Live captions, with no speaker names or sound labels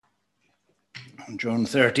John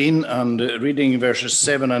 13 and reading verses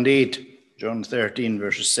 7 and 8. John 13,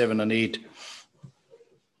 verses 7 and 8.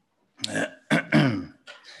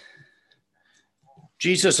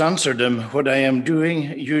 Jesus answered them, "What I am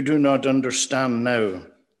doing you do not understand now,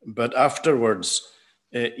 but afterwards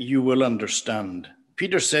you will understand."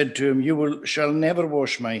 Peter said to him, shall never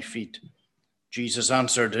wash my feet." Jesus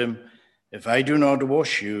answered him, "If I do not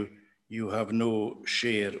wash you, you have no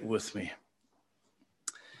share with me."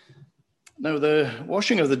 Now, the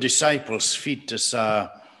washing of the disciples' feet is, I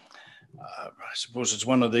suppose it's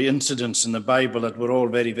one of the incidents in the Bible that we're all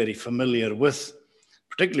very, very familiar with,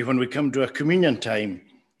 particularly when we come to a communion time.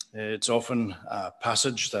 It's often a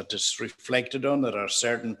passage that is reflected on. There are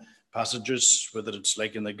certain passages, whether it's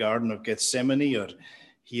like in the Garden of Gethsemane, or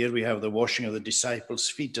here we have the washing of the disciples'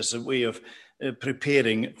 feet as a way of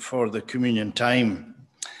preparing for the communion time.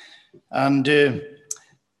 And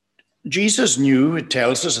Jesus knew, it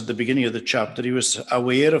tells us at the beginning of the chapter, he was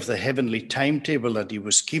aware of the heavenly timetable that he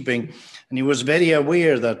was keeping, and he was very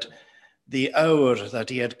aware that the hour that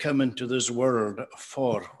he had come into this world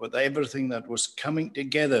for, with everything that was coming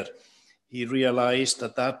together, he realized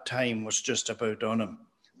that that time was just about on him.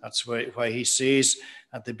 That's why he says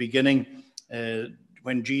at the beginning,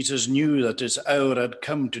 when Jesus knew that his hour had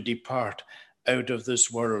come to depart out of this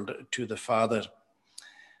world to the Father.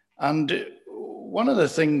 And one of the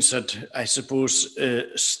things that I suppose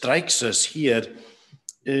strikes us here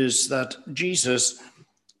is that Jesus,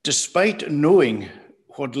 despite knowing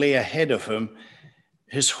what lay ahead of him,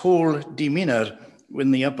 his whole demeanor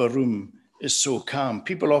in the upper room is so calm.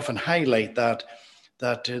 People often highlight that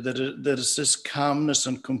there is this calmness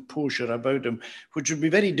and composure about him, which would be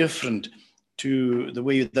very different to the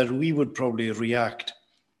way that we would probably react.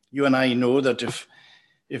 You and I know that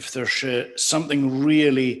if there's something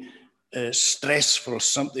really stressful,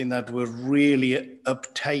 something that we're really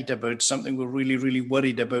uptight about, something we're really, really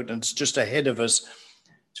worried about, and it's just ahead of us,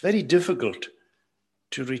 it's very difficult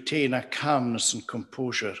to retain a calmness and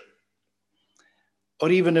composure.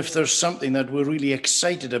 Or even if there's something that we're really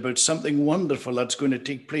excited about, something wonderful that's going to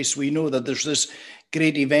take place, we know that there's this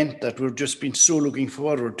great event that we've just been so looking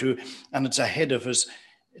forward to, and it's ahead of us.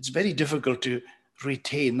 It's very difficult to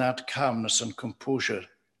retain that calmness and composure.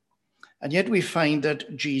 And yet we find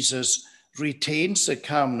that Jesus retains the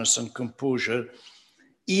calmness and composure,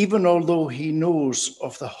 even although he knows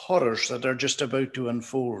of the horrors that are just about to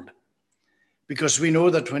unfold. Because we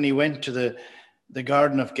know that when he went to the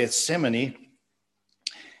Garden of Gethsemane,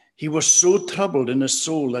 he was so troubled in his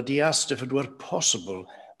soul that he asked if it were possible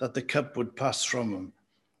that the cup would pass from him.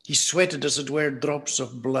 He sweated, as it were, drops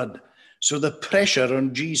of blood. So the pressure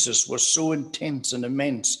on Jesus was so intense and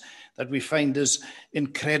immense that we find this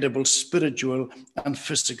incredible spiritual and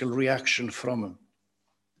physical reaction from him.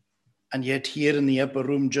 And yet here in the upper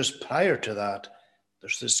room, just prior to that,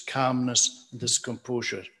 there's this calmness, this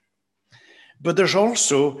composure. But there's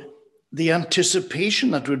also the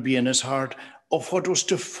anticipation that would be in his heart of what was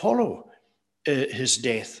to follow his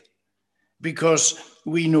death. Because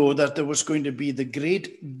we know that there was going to be the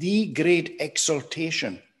great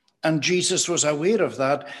exaltation. And Jesus was aware of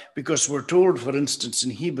that, because we're told, for instance,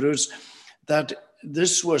 in Hebrews, that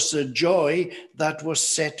this was the joy that was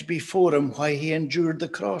set before him while he endured the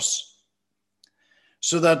cross.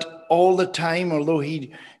 So that all the time, although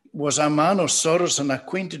he was a man of sorrows and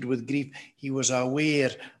acquainted with grief, he was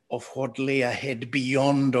aware of what lay ahead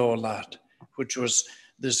beyond all that, which was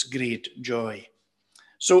this great joy.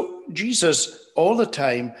 So Jesus, all the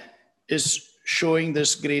time, is showing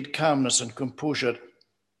this great calmness and composure.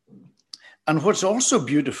 And what's also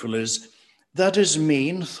beautiful is that his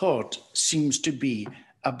main thought seems to be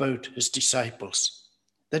about his disciples,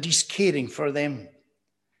 that he's caring for them.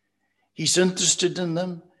 He's interested in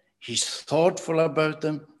them. He's thoughtful about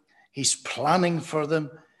them. He's planning for them.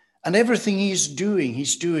 And everything he's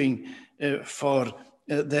doing for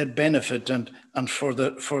their benefit and for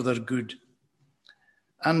their good.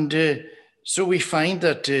 And so we find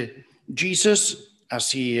that Jesus,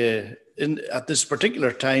 as at this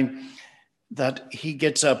particular time, that he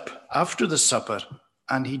gets up after the supper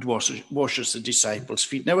and he washes the disciples'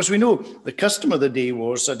 feet. Now, as we know, the custom of the day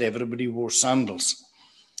was that everybody wore sandals.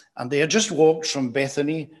 And they had just walked from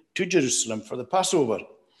Bethany to Jerusalem for the Passover.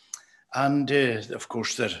 And, of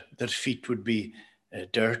course, their feet would be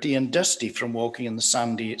dirty and dusty from walking in the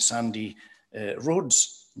sandy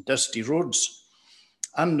roads, dusty roads.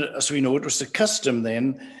 And as we know, it was the custom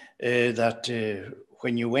then that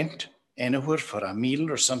when you went anywhere for a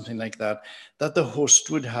meal or something like that, that the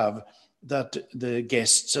host would have that the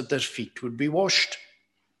guests at their feet would be washed.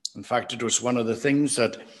 In fact, it was one of the things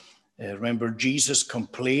that, remember, Jesus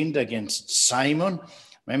complained against Simon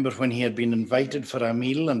Remember when he had been invited for a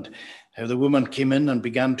meal and how the woman came in and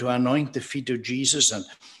began to anoint the feet of Jesus, and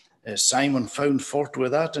Simon found fault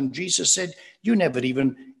with that, and Jesus said, you never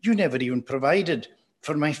even provided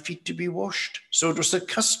for my feet to be washed. So it was the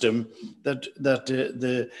custom that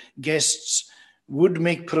the guests would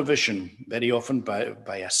make provision, very often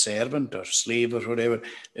by a servant or slave or whatever,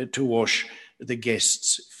 to wash the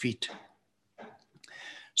guests' feet.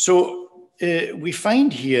 So we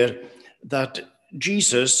find here that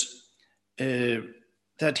Jesus,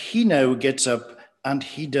 that he now gets up and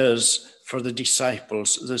he does for the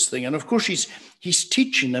disciples this thing. And of course, he's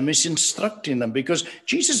teaching them, he's instructing them, because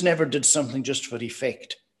Jesus never did something just for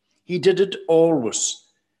effect. He did it always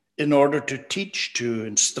in order to teach, to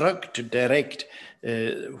instruct, to direct,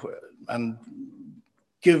 and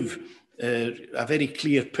give a very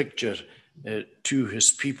clear picture to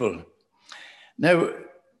his people. Now,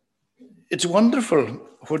 it's wonderful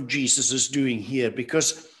what Jesus is doing here,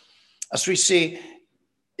 because, as we say,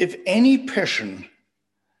 if any person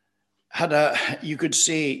had a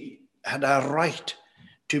right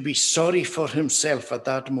to be sorry for himself at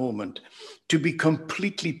that moment, to be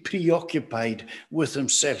completely preoccupied with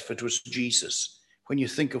himself, it was Jesus, when you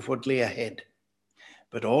think of what lay ahead.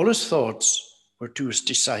 But all his thoughts were to his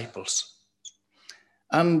disciples.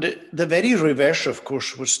 And the very reverse, of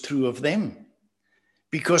course, was true of them,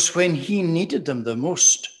 because when he needed them the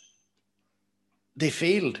most, they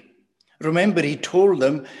failed. Remember, he told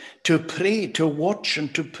them to pray, to watch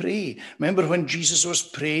and to pray. Remember when Jesus was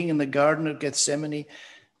praying in the Garden of Gethsemane?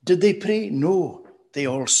 Did they pray? No, they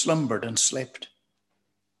all slumbered and slept.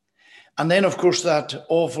 And then, of course, that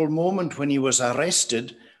awful moment when he was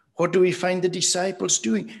arrested, what do we find the disciples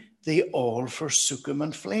doing? They all forsook him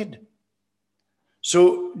and fled.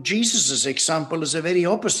 So Jesus' example is a very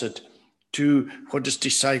opposite to what his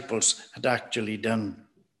disciples had actually done.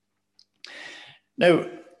 Now,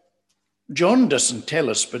 John doesn't tell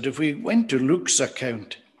us, but if we went to Luke's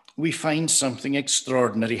account, we find something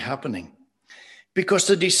extraordinary happening. Because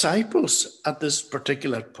the disciples at this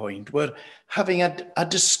particular point were having a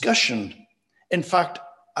discussion, in fact,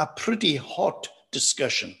 a pretty hot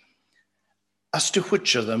discussion, as to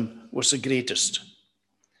which of them was the greatest.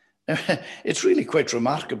 Now, it's really quite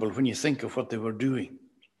remarkable when you think of what they were doing.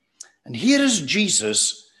 And here is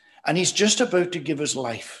Jesus, and he's just about to give his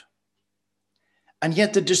life. And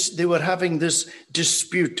yet they were having this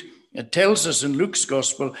dispute. It tells us in Luke's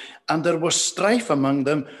gospel, and there was strife among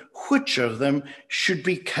them, which of them should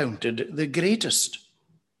be counted the greatest.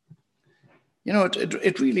 You know,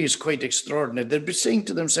 it really is quite extraordinary. They'd be saying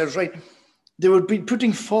to themselves, right, they would be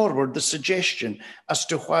putting forward the suggestion as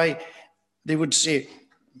to why they would say,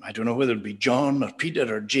 I don't know whether it'd be John or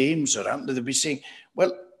Peter or James or Anthony, they'd be saying,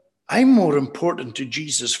 well, I'm more important to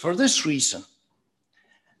Jesus for this reason.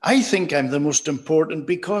 I think I'm the most important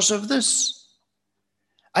because of this.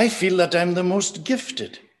 I feel that I'm the most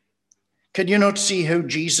gifted. Can you not see how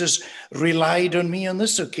Jesus relied on me on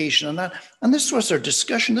this occasion and that? And this was their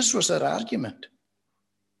discussion. This was their argument.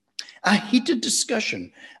 A heated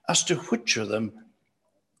discussion as to which of them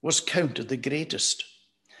was counted the greatest.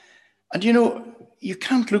 And you know, you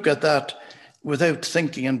can't look at that without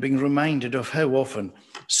thinking and being reminded of how often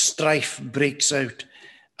strife breaks out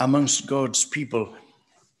amongst God's people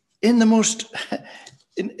in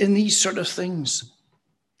these sort of things.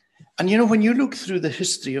 And you know, when you look through the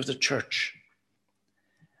history of the church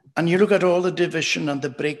and you look at all the division and the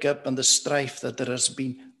breakup and the strife that there has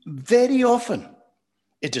been, very often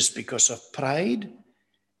it is because of pride,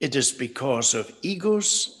 it is because of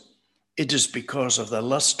egos, it is because of the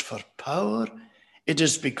lust for power, it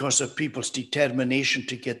is because of people's determination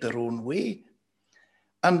to get their own way.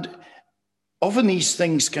 And often these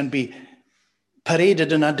things can be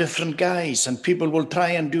paraded in a different guise, and people will try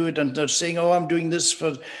and do it, and they're saying, oh, I'm doing this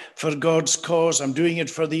for God's cause, I'm doing it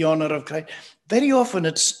for the honor of Christ. Very often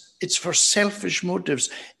it's for selfish motives,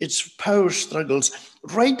 it's power struggles.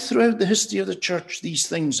 Right throughout the history of the church, these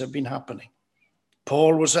things have been happening.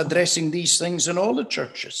 Paul was addressing these things in all the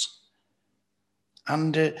churches.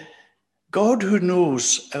 And God, who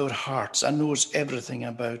knows our hearts and knows everything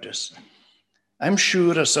about us, I'm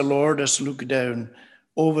sure as the Lord has looked down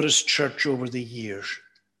over his church over the years,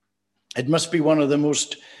 it must be one of the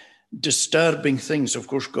most disturbing things, of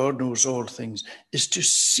course God knows all things, is to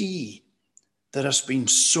see there has been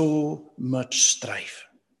so much strife.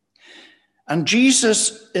 And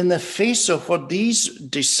Jesus, in the face of what these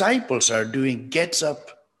disciples are doing, gets up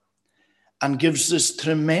and gives this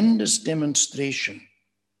tremendous demonstration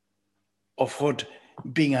of what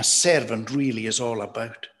being a servant really is all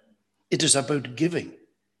about. It is about giving.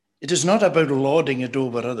 It is not about lauding it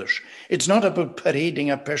over others. It's not about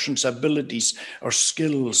parading a person's abilities or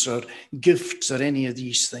skills or gifts or any of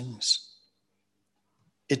these things.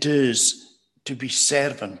 It is to be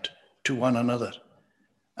servant to one another,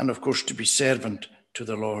 and of course to be servant to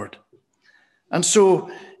the Lord. And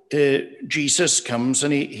so Jesus comes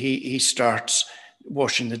and he starts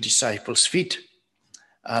washing the disciples' feet.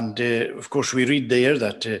 And of course we read there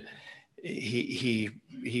that he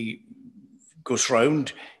goes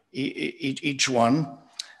round each one.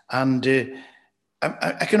 And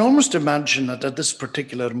I can almost imagine that at this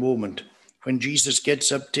particular moment, when Jesus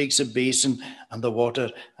gets up, takes a basin and the water,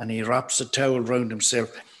 and he wraps a towel round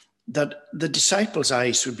himself, that the disciples'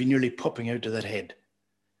 eyes would be nearly popping out of their head.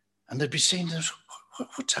 And they'd be saying,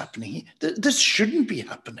 what's happening here? This shouldn't be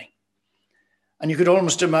happening. And you could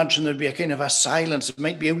almost imagine there'd be a kind of a silence. It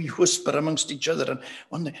might be a wee whisper amongst each other. And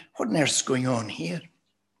wonder, what on earth's going on here?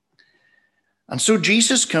 And so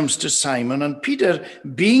Jesus comes to Simon, and Peter,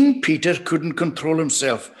 being Peter, couldn't control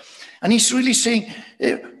himself. And he's really saying,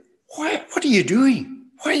 what are you doing?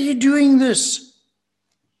 Why are you doing this?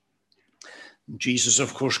 Jesus,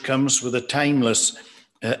 of course, comes with a timeless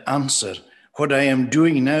answer. What I am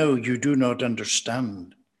doing now, you do not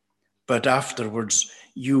understand, but afterwards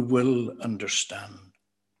you will understand.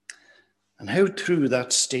 And how true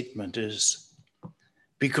that statement is,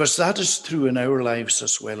 because that is true in our lives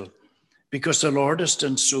as well, because the Lord has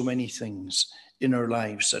done so many things in our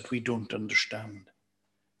lives that we don't understand.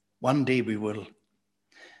 One day we will.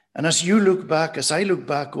 And as you look back, as I look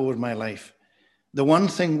back over my life, the one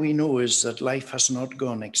thing we know is that life has not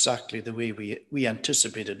gone exactly the way we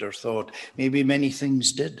anticipated or thought. Maybe many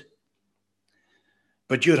things did.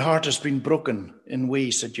 But your heart has been broken in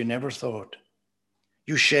ways that you never thought.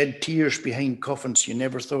 You shed tears behind coffins you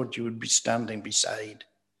never thought you would be standing beside.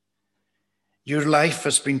 Your life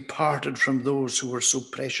has been parted from those who were so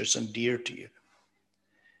precious and dear to you.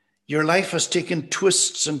 Your life has taken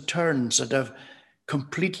twists and turns that have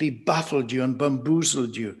completely baffled you and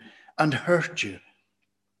bamboozled you and hurt you.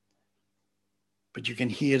 But you can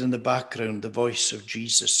hear in the background the voice of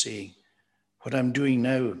Jesus saying, what I'm doing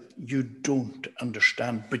now, you don't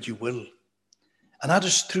understand, but you will. And that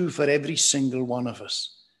is true for every single one of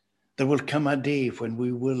us. There will come a day when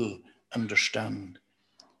we will understand,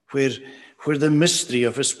 where the mystery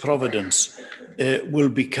of his providence will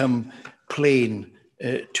become plain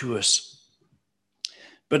to us.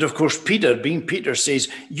 But of course, Peter, being Peter, says,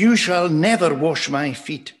 you shall never wash my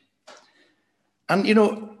feet. And you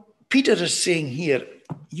know, Peter is saying here,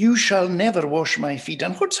 you shall never wash my feet.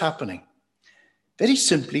 And what's happening? Very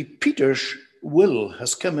simply, Peter's will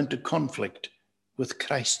has come into conflict with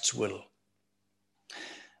Christ's will.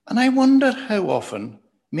 And I wonder how often,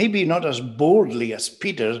 maybe not as boldly as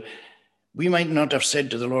Peter, we might not have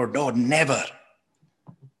said to the Lord, no, never.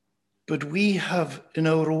 But we have, in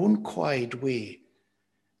our own quiet way,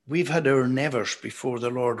 we've had our nevers before the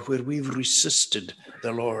Lord where we've resisted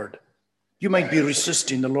the Lord. You might be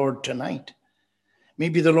resisting the Lord tonight.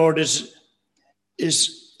 Maybe the Lord is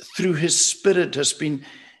through his Spirit has been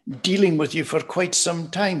dealing with you for quite some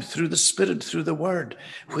time, through the Spirit, through the Word,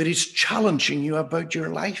 where he's challenging you about your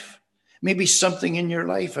life. Maybe something in your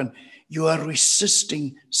life and you are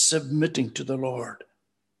resisting submitting to the Lord.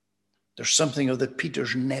 There's something of the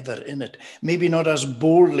Peter's never in it. Maybe not as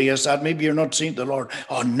boldly as that. Maybe you're not saying to the Lord,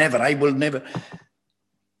 oh, never, I will never.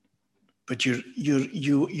 But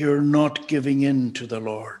you're not giving in to the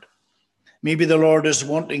Lord. Maybe the Lord is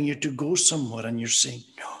wanting you to go somewhere and you're saying,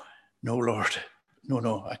 no, Lord,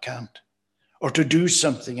 no, I can't. Or to do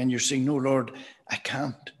something and you're saying, no, Lord, I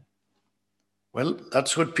can't. Well,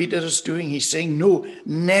 that's what Peter is doing. He's saying, no,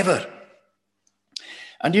 never.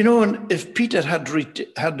 And you know, if Peter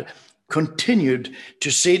had continued to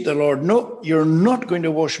say to the Lord, no, you're not going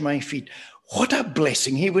to wash my feet, what a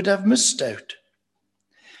blessing he would have missed out.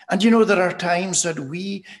 And you know, there are times that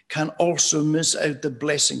we can also miss out the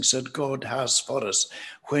blessings that God has for us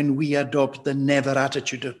when we adopt the never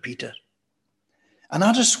attitude of Peter. And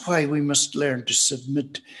that is why we must learn to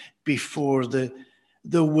submit before the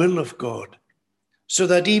will of God, so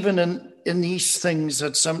that even in these things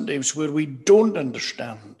that sometimes where we don't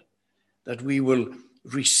understand, that we will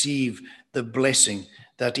receive the blessing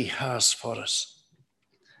that he has for us.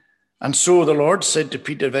 And so the Lord said to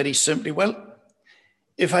Peter very simply, well,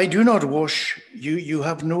 if I do not wash you, you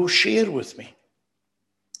have no share with me.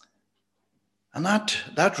 And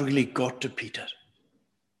that really got to Peter.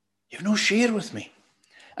 You have no share with me.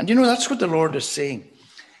 And you know, that's what the Lord is saying.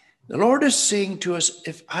 The Lord is saying to us,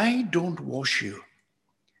 if I don't wash you,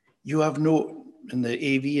 you have no, in the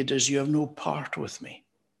AV it is, you have no part with me.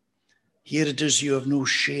 Here it is, you have no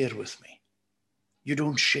share with me. You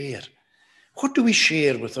don't share. What do we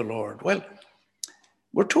share with the Lord? Well,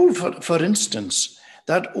 we're told, for instance,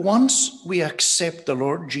 that once we accept the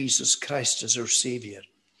Lord Jesus Christ as our Savior,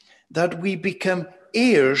 that we become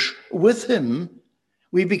heirs with him.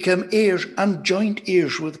 We become heirs and joint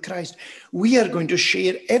heirs with Christ. We are going to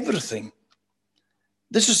share everything.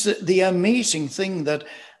 This is the amazing thing, that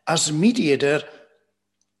as mediator,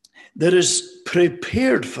 there is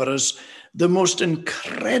prepared for us the most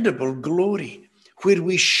incredible glory where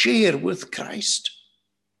we share with Christ.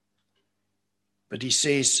 But he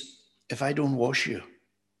says, if I don't wash you,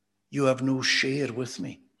 you have no share with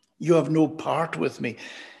me. You have no part with me.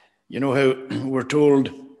 You know how we're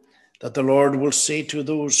told that the Lord will say to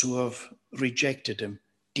those who have rejected him,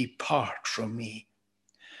 depart from me.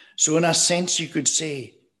 So in a sense, you could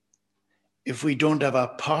say, if we don't have a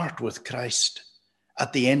part with Christ,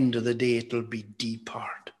 at the end of the day, it'll be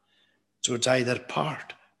depart. So it's either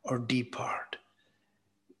part or depart.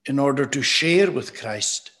 In order to share with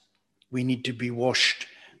Christ, we need to be washed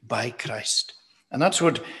by Christ. And that's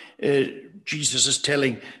what Jesus is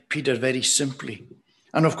telling Peter very simply.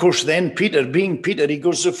 And of course, then Peter, being Peter, he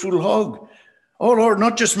goes the full hog. Oh Lord,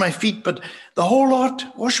 not just my feet, but the whole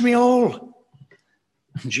lot. Wash me all.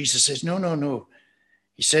 And Jesus says, no.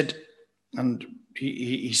 He said, and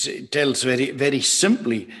he tells very, very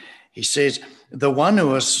simply, he says, the one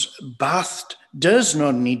who has bathed does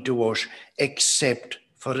not need to wash except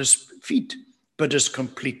for his feet, but is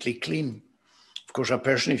completely clean. Of course, a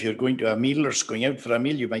person, if you're going to a meal or going out for a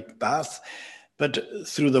meal, you might bath, but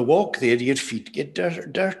through the walk there, your feet get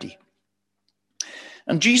dirty.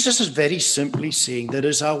 And Jesus is very simply saying there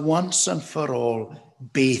is a once and for all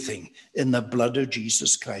bathing in the blood of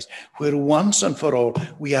Jesus Christ, where once and for all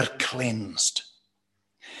we are cleansed.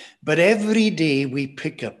 But every day we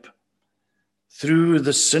pick up, through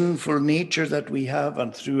the sinful nature that we have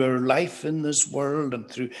and through our life in this world and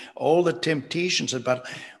through all the temptations of battle,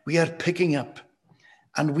 we are picking up,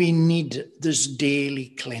 and we need this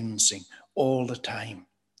daily cleansing all the time.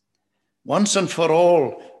 Once and for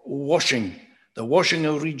all washing, the washing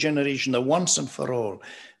of regeneration, the once and for all,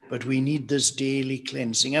 but we need this daily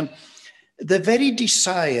cleansing. And the very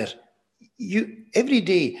desire, every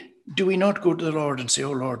day, do we not go to the Lord and say,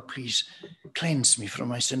 oh Lord, please cleanse me from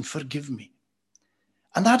my sin, forgive me.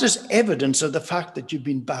 And that is evidence of the fact that you've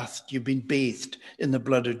been bathed in the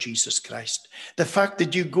blood of Jesus Christ. The fact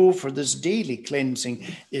that you go for this daily cleansing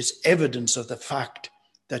is evidence of the fact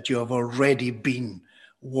that you have already been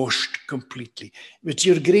washed completely. It's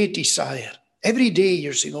your great desire. Every day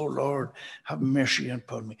you're saying, oh Lord, have mercy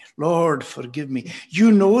upon me. Lord, forgive me.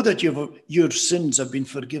 You know that your sins have been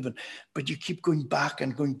forgiven, but you keep going back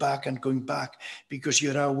and going back and going back because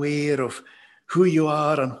you're aware of who you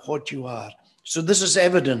are and what you are. So this is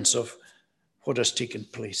evidence of what has taken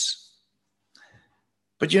place.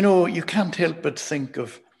 But you know, you can't help but think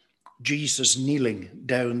of Jesus kneeling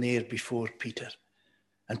down there before Peter.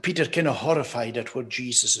 And Peter kind of horrified at what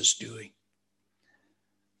Jesus is doing.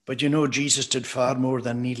 But you know, Jesus did far more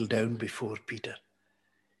than kneel down before Peter.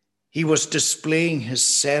 He was displaying his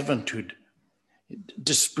servanthood,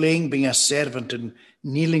 displaying being a servant and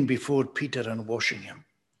kneeling before Peter and washing him.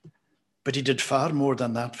 But he did far more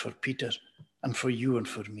than that for Peter and for you and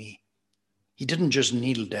for me. He didn't just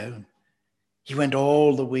kneel down. He went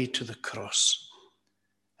all the way to the cross.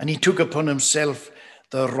 And he took upon himself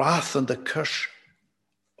the wrath and the curse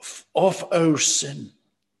of our sin.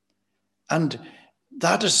 And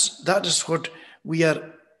that is what we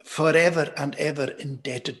are forever and ever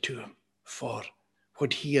indebted to him for,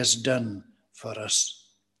 what he has done for us.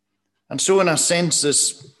 And so in a sense,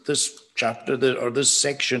 this chapter or this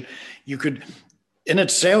section, you could, in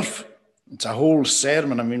itself, it's a whole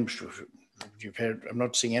sermon. I mean, you've heard, I'm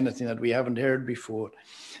not saying anything that we haven't heard before.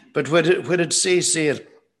 But where it says there,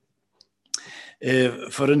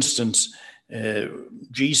 for instance,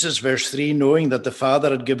 Jesus, verse 3, knowing that the Father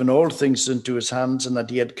had given all things into his hands and that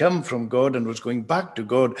he had come from God and was going back to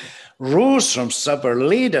God, rose from supper,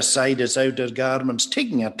 laid aside his outer garments,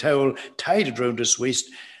 taking a towel, tied it round his waist,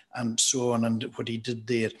 and so on, and what he did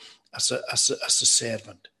there as a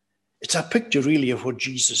servant. It's a picture really of what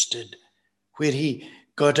Jesus did, where he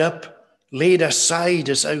got up, laid aside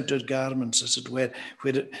his outer garments, as it were,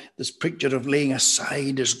 where this picture of laying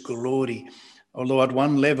aside his glory. Although at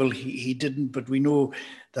one level he didn't, but we know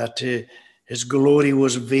that his glory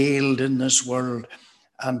was veiled in this world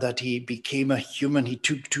and that he became a human. He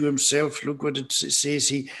took to himself, look what it says,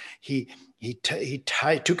 he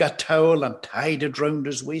took a towel and tied it round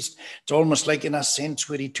his waist. It's almost like in a sense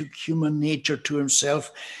where he took human nature to himself.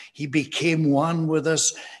 He became one with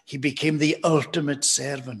us. He became the ultimate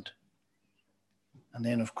servant. And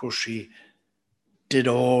then, of course, he did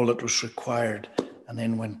all that was required, and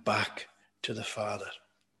then went back to the Father.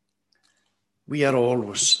 We are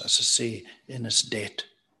always, as I say, in his debt.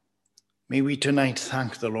 May we tonight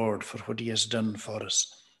thank the Lord for what he has done for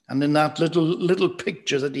us. And in that little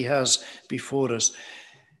picture that he has before us,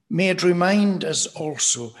 may it remind us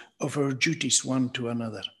also of our duties one to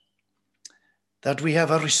another, that we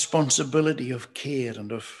have a responsibility of care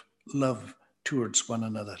and of love towards one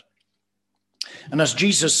another. And as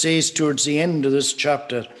Jesus says towards the end of this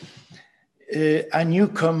chapter, a new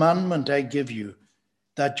commandment I give you,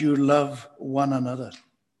 that you love one another.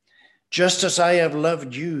 Just as I have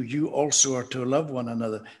loved you, you also are to love one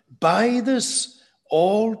another. By this,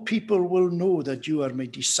 all people will know that you are my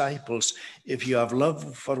disciples if you have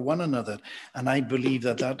love for one another. And I believe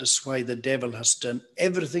that that is why the devil has done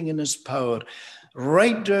everything in his power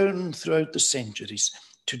right down throughout the centuries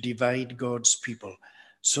to divide God's people,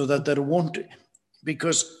 so that there won't,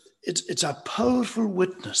 because it's a powerful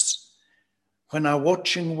witness when a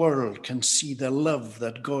watching world can see the love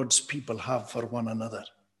that God's people have for one another.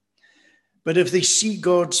 But if they see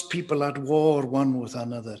God's people at war one with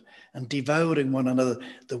another and devouring one another,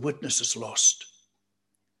 the witness is lost.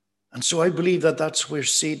 And so I believe that that's where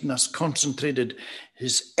Satan has concentrated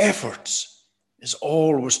his efforts, is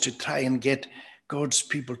always to try and get God's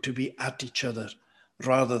people to be at each other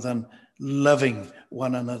rather than loving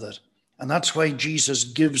one another. And that's why Jesus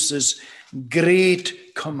gives this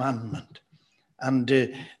great commandment, and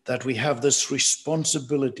that we have this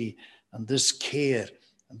responsibility and this care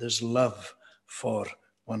and this love for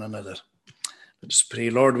one another. Let us pray.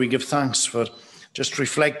 Lord, we give thanks for just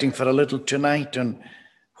reflecting for a little tonight on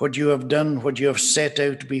what you have done, what you have set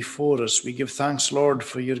out before us. We give thanks, Lord,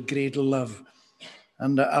 for your great love,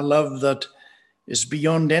 and a love that is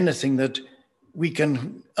beyond anything that we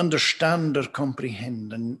can understand or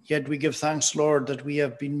comprehend. And yet we give thanks, Lord, that we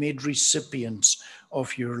have been made recipients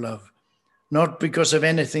of your love, not because of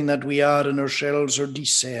anything that we are in ourselves or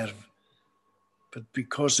deserve, but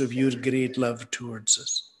because of your great love towards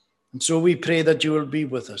us. And so we pray that you will be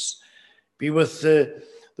with us. Be with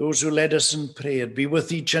those who led us in prayer. Be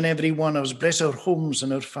with each and every one of us. Bless our homes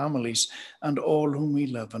and our families and all whom we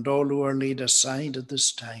love, and all who are laid aside at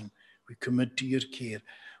this time. We commit to your care.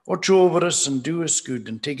 Watch over us and do us good,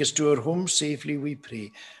 and take us to our home safely, we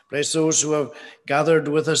pray. Bless those who have gathered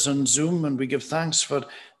with us on Zoom, and we give thanks for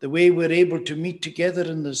the way we're able to meet together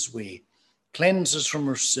in this way. Cleanse us from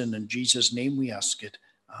our sin. In Jesus' name we ask it.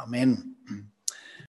 Amen.